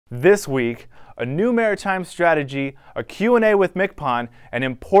This week, a new maritime strategy, a Q&A with MCPON, and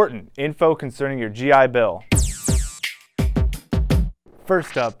important info concerning your GI Bill.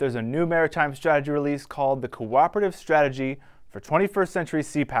 First up, there's a new maritime strategy release called the Cooperative Strategy for 21st Century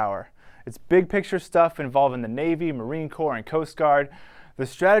Sea Power. It's big picture stuff involving the Navy, Marine Corps, and Coast Guard. The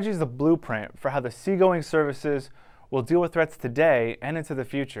strategy is the blueprint for how the seagoing services will deal with threats today and into the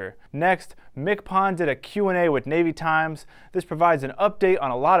future. Next, MCPON did a Q&A with Navy Times. This provides an update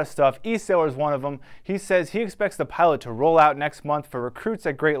on a lot of stuff. E-Sailor is one of them. He says he expects the pilot to roll out next month for recruits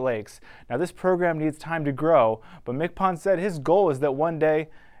at Great Lakes. Now this program needs time to grow, but MCPON said his goal is that one day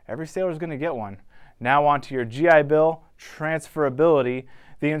every sailor is going to get one. Now on to your GI Bill, transferability.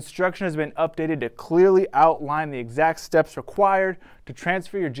 The instruction has been updated to clearly outline the exact steps required to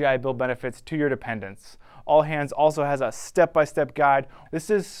transfer your GI Bill benefits to your dependents. All Hands also has a step-by-step guide.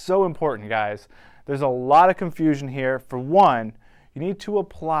 This is so important, guys. There's a lot of confusion here. For one, you need to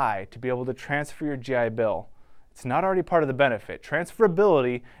apply to be able to transfer your GI Bill. It's not already part of the benefit.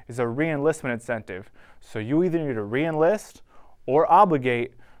 Transferability is a re-enlistment incentive. So you either need to re-enlist or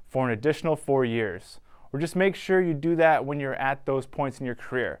obligate for an additional 4 years. Or just make sure you do that when you're at those points in your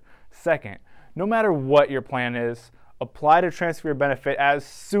career. Second, no matter what your plan is, apply to transfer your benefit as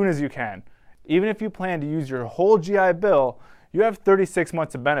soon as you can. Even if you plan to use your whole GI Bill, you have 36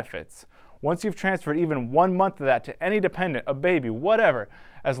 months of benefits. Once you've transferred even 1 month of that to any dependent, a baby, whatever,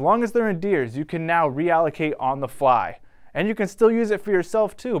 as long as they're in DEERS, you can now reallocate on the fly. And you can still use it for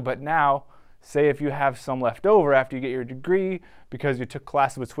yourself too, but now, say if you have some left over after you get your degree because you took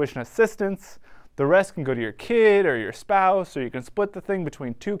classes with tuition assistance, the rest can go to your kid or your spouse, or you can split the thing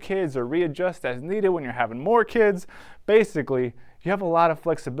between 2 kids or readjust as needed when you're having more kids. Basically, you have a lot of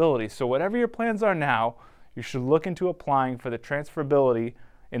flexibility. So whatever your plans are now, you should look into applying for the transferability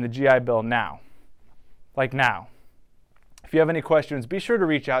in the GI Bill now. Like now. If you have any questions, be sure to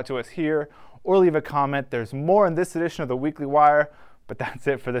reach out to us here or leave a comment. There's more in this edition of the Weekly Wire, but that's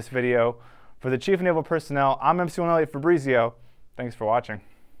it for this video. For the Chief of Naval Personnel, I'm MCPON Fabrizio. Thanks for watching.